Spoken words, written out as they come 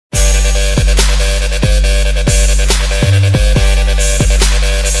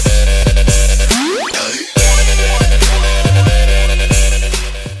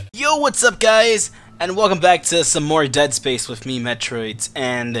guys? And welcome back to some more Dead Space with me, IVIetroidz.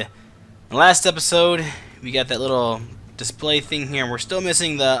 And in the last episode, we got that little display thing here, and we're still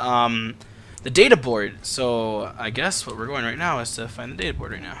missing the data board. So I guess what we're going right now is to find the data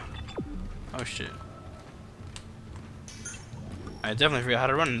board right now. Oh shit! I definitely forgot how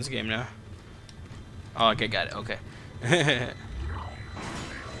to run in this game now. Oh, okay, got it. Okay.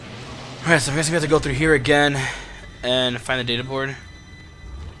 Alright, so I guess we have to go through here again and find the data board.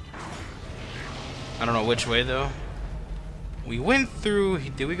 I don't know which way though. We went through.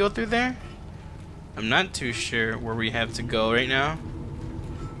 Did we go through there? I'm not too sure where we have to go right now.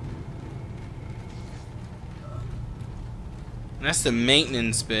 That's the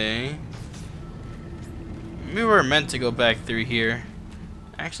maintenance bay. We were meant to go back through here.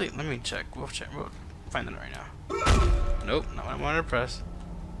 Actually, let me check. We'll check. We'll find it right now. Nope, not what I wanted to press.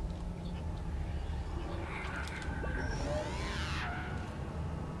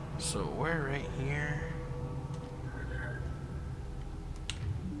 So we're right here.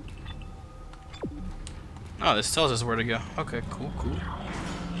 Oh, this tells us where to go. Okay, cool, cool.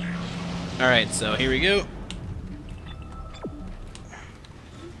 Alright, so here we go.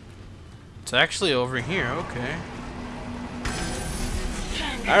 It's actually over here, okay.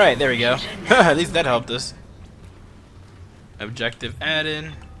 Alright, there we go. At least that helped us. Objective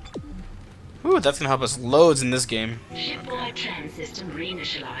added. Ooh, that's gonna help us loads in this game. Shipboard tram system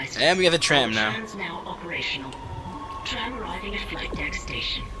reinitialized. And we have the tram now. Trams now operational. Tram arriving at flight deck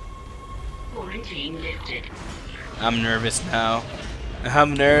station. Quarantine lifted. I'm nervous now.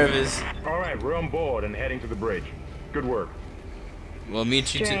 I'm nervous. All right, we're on board and heading to the bridge. Good work. We'll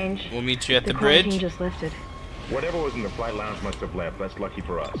meet you. We'll meet you at the quarantine bridge. just lifted. Whatever was in the flight lounge must have left. That's lucky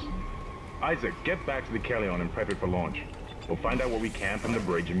for us. Isaac, get back to the Kellion and prep it for launch. We'll find out what we can from the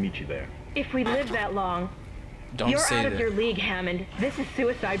bridge and meet you there. If we live that long, Don't you're say out of that. your league, Hammond. This is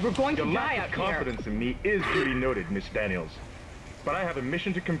suicide. We're going Your to die lack out of here. confidence in me is duly noted, Miss Daniels. But I have a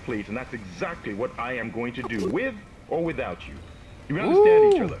mission to complete, and that's exactly what I am going to do, with or without you. You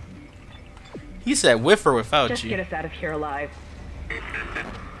understand each Ooh. other? He said with or without Just you. get us out of here alive.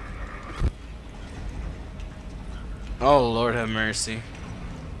 Oh, Lord have mercy.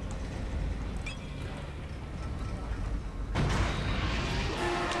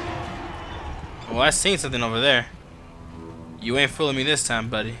 Well, I seen something over there. You ain't fooling me this time,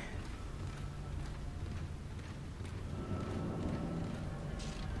 buddy.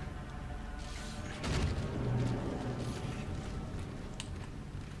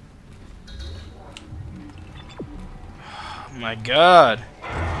 Oh my God.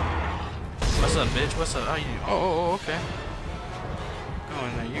 What's up, bitch? What's up? Oh, you? Oh, okay. Go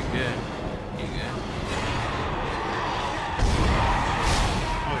in there. You good? You good?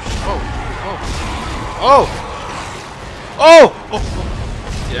 Oh!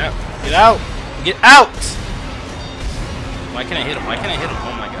 Get out! Get out! Get out! Why can't I hit him? Why can't I hit him?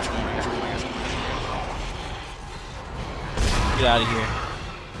 Oh my gosh! Oh my gosh! Oh my gosh! Oh my gosh! Get out of here!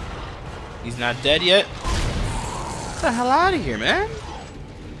 He's not dead yet. Get the hell out of here, man!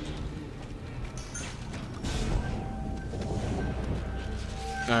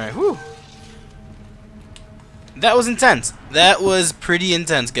 Alright, whew. That was intense. That was pretty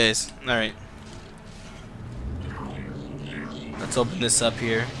intense, guys. Alright. Let's open this up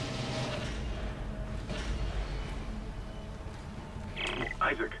here.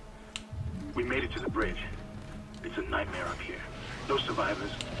 Isaac, we made it to the bridge. It's a nightmare up here. No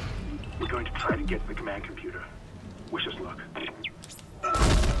survivors. We're going to try to get to the command computer. Wish us luck.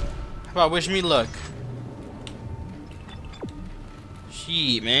 How about wish me luck?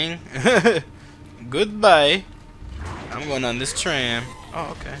 Shit, man. Goodbye. I'm going on this tram.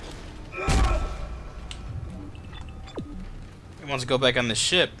 Oh, okay. He wants to go back on the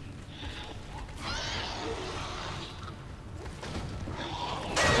ship.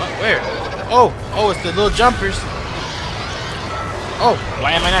 What? Where? Oh, it's the little jumpers. Oh,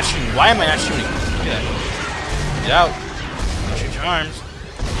 why am I not shooting? Why am I not shooting? Look at that. Get out. Don't shoot your arms.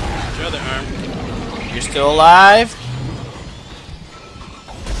 Shoot your other arm. You're still alive.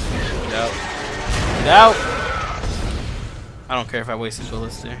 Get out. Get out. I don't care if I wasted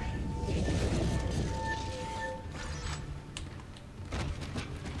bullets there.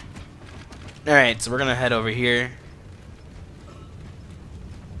 Alright, so we're gonna head over here.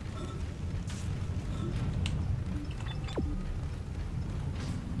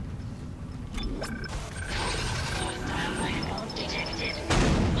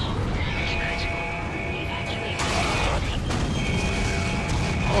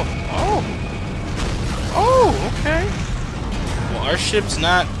 Oh, okay. Well, our ship's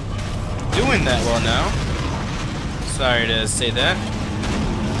not doing that well now. Sorry to say that.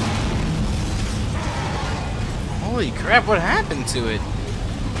 Holy crap, what happened to it?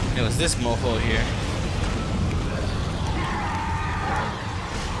 It was this mofo here.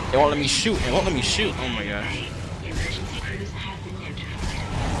 It won't let me shoot. It won't let me shoot. Oh my gosh. Emergency crews have been notified.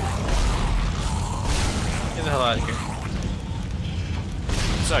 Get the hell out of here.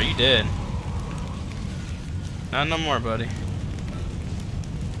 Sorry, you dead. Not no more, buddy.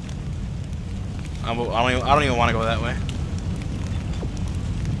 I don't even want to go that way.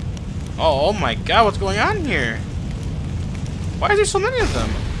 Oh my god, what's going on here? Why is there so many of them?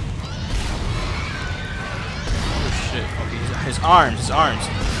 Oh shit. Okay, his arms.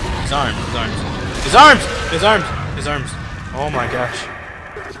 Oh my gosh.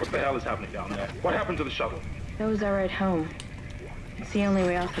 What the hell is happening down there? What happened to the shuttle? Those are at home. It's the only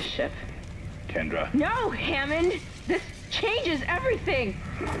way off the ship. Kendra, No, Hammond! This changes everything!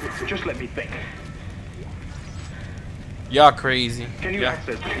 just let me think. Y'all crazy. Can you Yeah.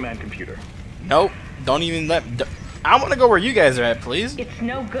 access the command computer? Nope. Don't even let... I want to go where you guys are at, please. It's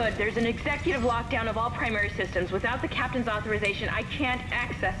no good. There's an executive lockdown of all primary systems. Without the captain's authorization, I can't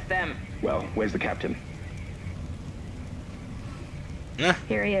access them. Well, where's the captain?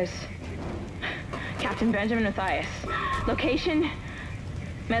 Here he is. Captain Benjamin Mathias. Location?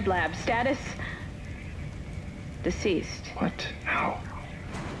 Med lab. Status? Deceased. What? How?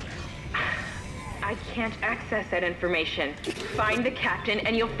 I can't access that information. Find the captain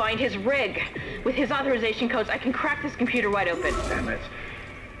and you'll find his rig. With his authorization codes, I can crack this computer wide open. Damn it.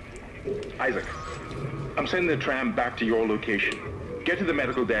 Isaac, I'm sending the tram back to your location. Get to the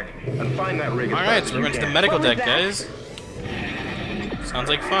medical deck and find that rig as fast Alright, as so we're you going to the can. medical What was deck, that? guys. Sounds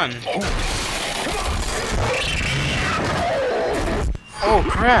like fun. Oh,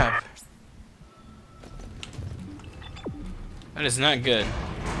 crap. That is not good.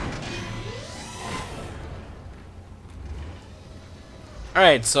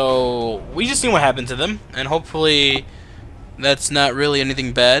 Alright, so we just seen what happened to them, and hopefully that's not really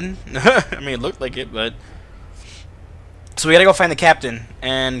anything bad. I mean, it looked like it, but... So we gotta go find the captain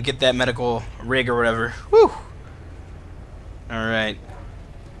and get that medical rig or whatever. Whew! Alright.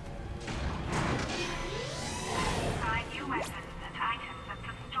 Find new weapons and items at the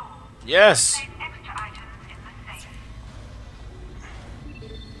store. Yes! Place extra items in the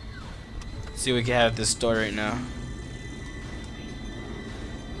safe. Let's see what we can have at this store right now.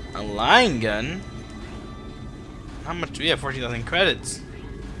 A line gun? How much do we have? 14,000 credits.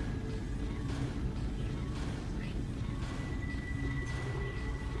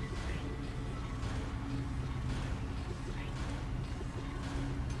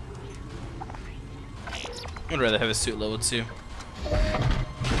 I'd rather have a suit level 2.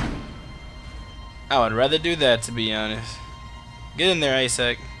 I would rather do that, to be honest. Get in there,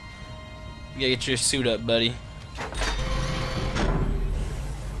 Isaac. You gotta get your suit up, buddy.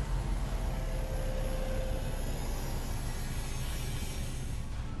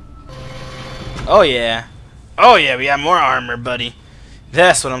 Oh yeah. Oh yeah, we got more armor, buddy.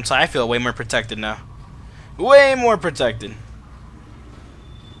 That's what I'm talking. I feel way more protected now. Way more protected.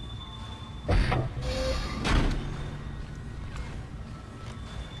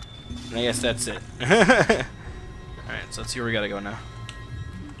 And I guess that's it. Alright, so let's see where we gotta go now.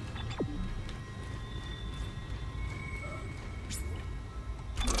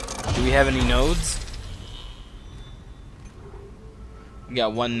 Do we have any nodes? We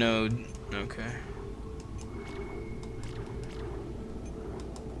got one node. Okay.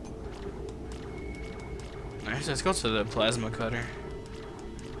 Alright, so let's go to the plasma cutter.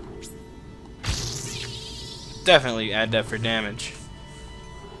 Definitely add that for damage.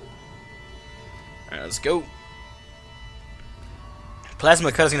 Alright, let's go.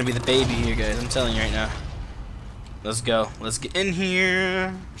 Plasma cutter's gonna be the baby here, guys. I'm telling you right now. Let's go. Let's get in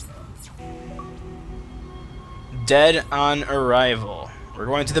here. Dead on arrival. We're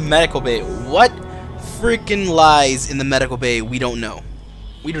going to the medical bay. What freaking lies in the medical bay? We don't know.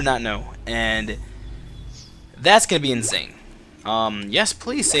 We do not know. And that's gonna be insane. Yes,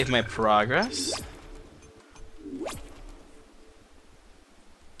 please save my progress.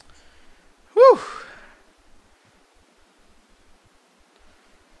 Whew.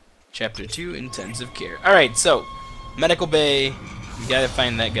 Chapter 2, Intensive Care. Alright, so, medical bay. We gotta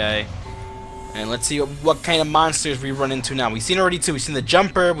find that guy. And let's see what kind of monsters we run into now. We've seen already two. We've seen the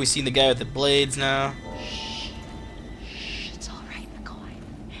jumper. We've seen the guy with the blades now. Shh. It's all right, McCoy.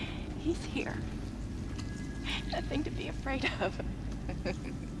 He's here. Nothing to be afraid of.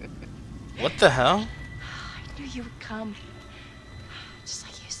 What the hell? I knew you would come. Just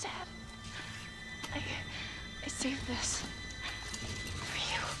like you said. I saved this for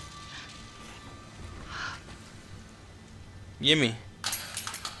you. Gimme.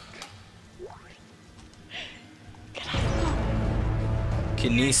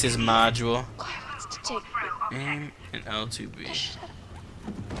 Kinesis module. Quiet wants to take Aim and L2B. Shut up.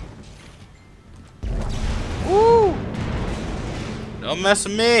 Woo! Don't mess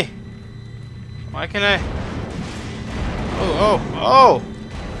with me. Why can't I? Oh!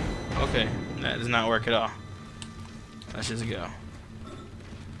 Okay, that does not work at all. Let's just go.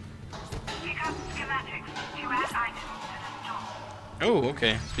 Pick up schematics to add items to the store. Oh,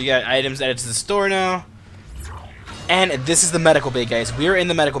 okay. So we got items added to the store now. And this is the medical bay, guys. We're in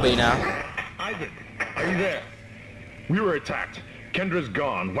the medical bay now. Isaac, are you there? We were attacked. Kendra's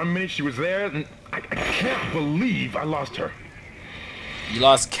gone. 1 minute she was there, and I can't believe I lost her. You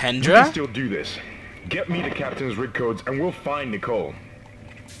lost We can Kendra? still do this. Get me the captain's rig codes, and we'll find Nicole.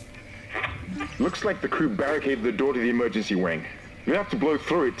 Looks like the crew barricaded the door to the emergency wing. You have to blow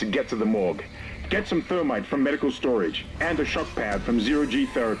through it to get to the morgue. Get some thermite from medical storage, and a shock pad from zero-G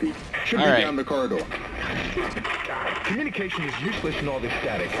therapy. Should be Alright. down the corridor. Communication is useless in all this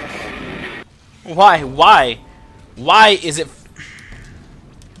static. Why? Why is it...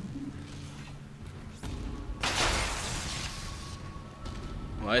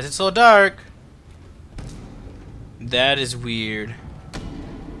 Why is it so dark? That is weird.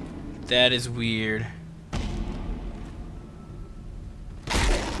 That is weird.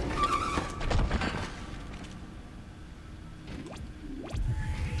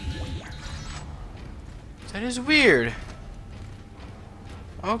 That is weird.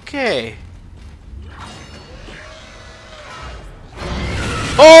 Okay.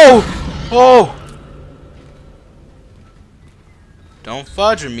 Oh! Oh! Don't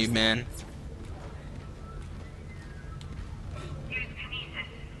fudge with me, man. Use kinesis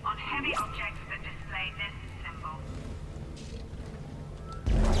on heavy objects that display this symbol.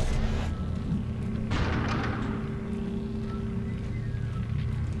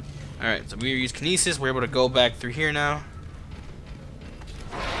 Alright, so we use kinesis. We're able to go back through here now.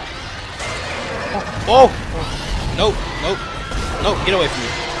 Oh! Nope, nope, nope, get away from me.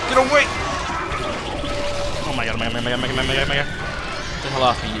 Get away! Oh my god, oh my god, oh my god, oh my god, oh my god, oh my god. Get the hell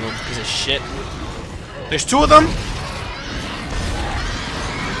off me, you piece of shit. There's two of them?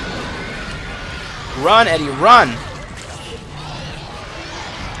 Run, Eddie, run! Get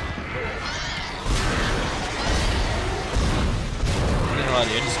the hell out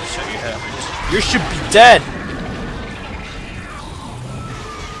of here, just shut your head up. You should be dead!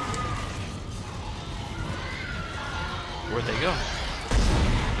 Where'd they go?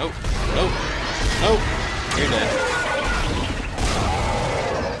 Nope, nope, nope. You're dead.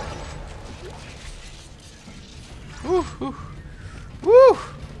 Woo, woo, woo!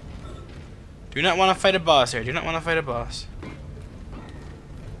 Do not want to fight a boss here. Do not want to fight a boss.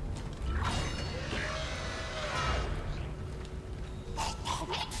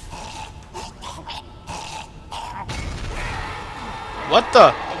 What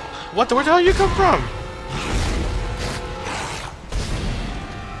the? What the? Where the hell you come from?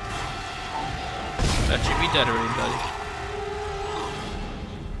 That should be dead already, buddy.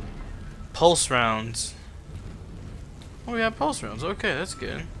 Pulse rounds. Oh, we got pulse rounds. Okay, that's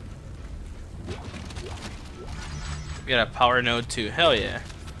good. We got a power node too. Hell yeah.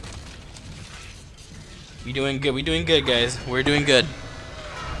 We doing good. We doing good, guys. We're doing good.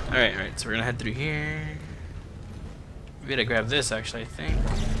 Alright, alright. So we're gonna head through here. We gotta grab this, actually, I think.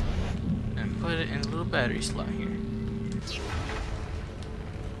 And put it in a little battery slot here.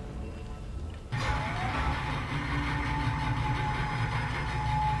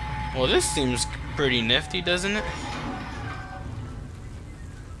 Well, this seems pretty nifty, doesn't it?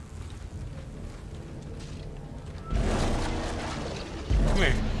 Come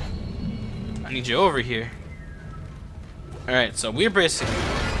here. I need you over here. Alright, so we're basically...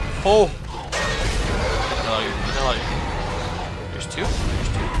 Oh! Get the hell out of here. Get the hell out of here. There's two?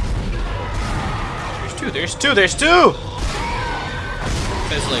 There's two. There's two! There's two! There's two!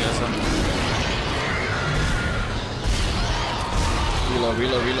 Let's lay us up. Reload,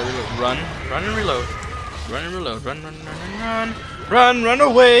 reload, reload, reload. Run, run and reload. Run and reload. Run, run, run, run, run. Run, run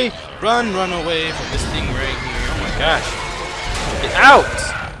away. Run, run away from this thing right here. Oh my gosh. Get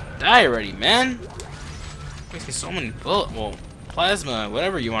out! Die already, man. Wasting so many bullet, well, plasma,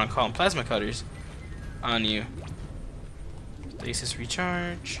 whatever you want to call them, plasma cutters on you. Stasis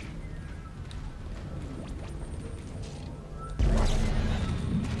recharge.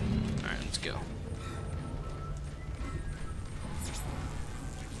 Alright, let's go.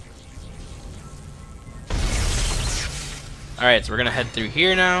 Alright, so we're gonna head through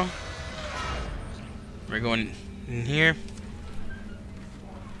here now. We're going in here.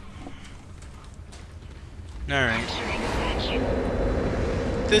 Alright.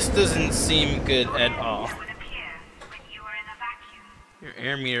 This doesn't seem good at all. Would appear when you are in a vacuum. Your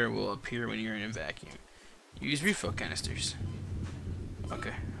air meter will appear when you're in a vacuum. Use refill canisters.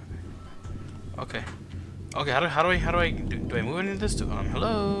 Okay. Okay. Okay. How do I move into this?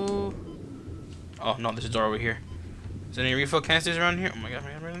 Hello. Oh no, there's a door over here. Is there any refill canisters around here? Oh my god.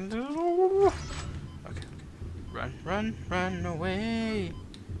 Okay. Run away.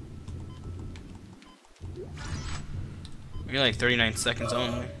 We got like 39 seconds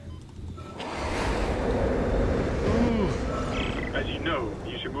only. As you know,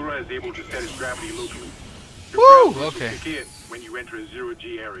 Yoshimura is able to set his gravity locally. Woo! Okay. Kick in when you enter a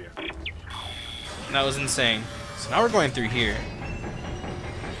 0G area. That was insane. So now we're going through here.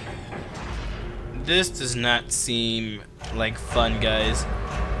 This does not seem like fun, guys.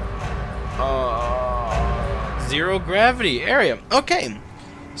 Zero gravity area. Okay.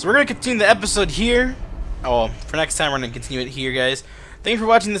 So we're going to continue the episode here. Oh, for next time, we're going to continue it here, guys. Thank you for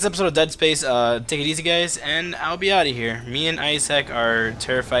watching this episode of Dead Space. Take it easy, guys, and I'll be out of here. Me and Isaac are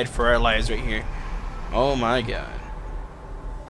terrified for our lives right here. Oh, my God.